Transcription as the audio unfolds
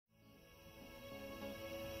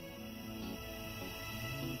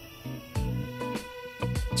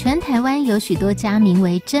全台湾有许多家名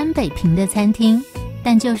为真北平的餐厅，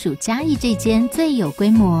但就属嘉义这间最有规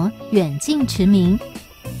模，远近驰名，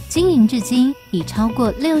经营至今已超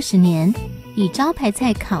过60年，以招牌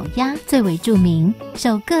菜烤鸭最为著名，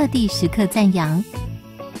受各地食客赞扬。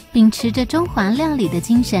秉持着中华料理的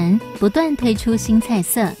精神，不断推出新菜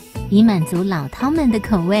色，以满足老饕们的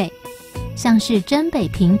口味，像是真北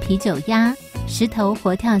平啤酒鸭、石头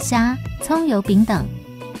活跳虾、葱油饼等。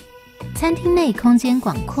餐厅内空间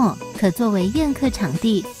广阔，可作为宴客场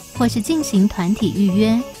地或是进行团体预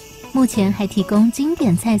约。目前还提供经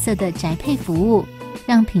典菜色的宅配服务，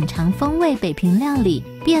让品尝风味北平料理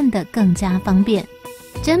变得更加方便。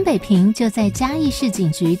真北平就在嘉义市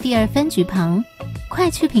警局第2分局旁，快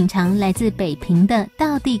去品尝来自北平的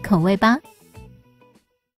道地口味吧。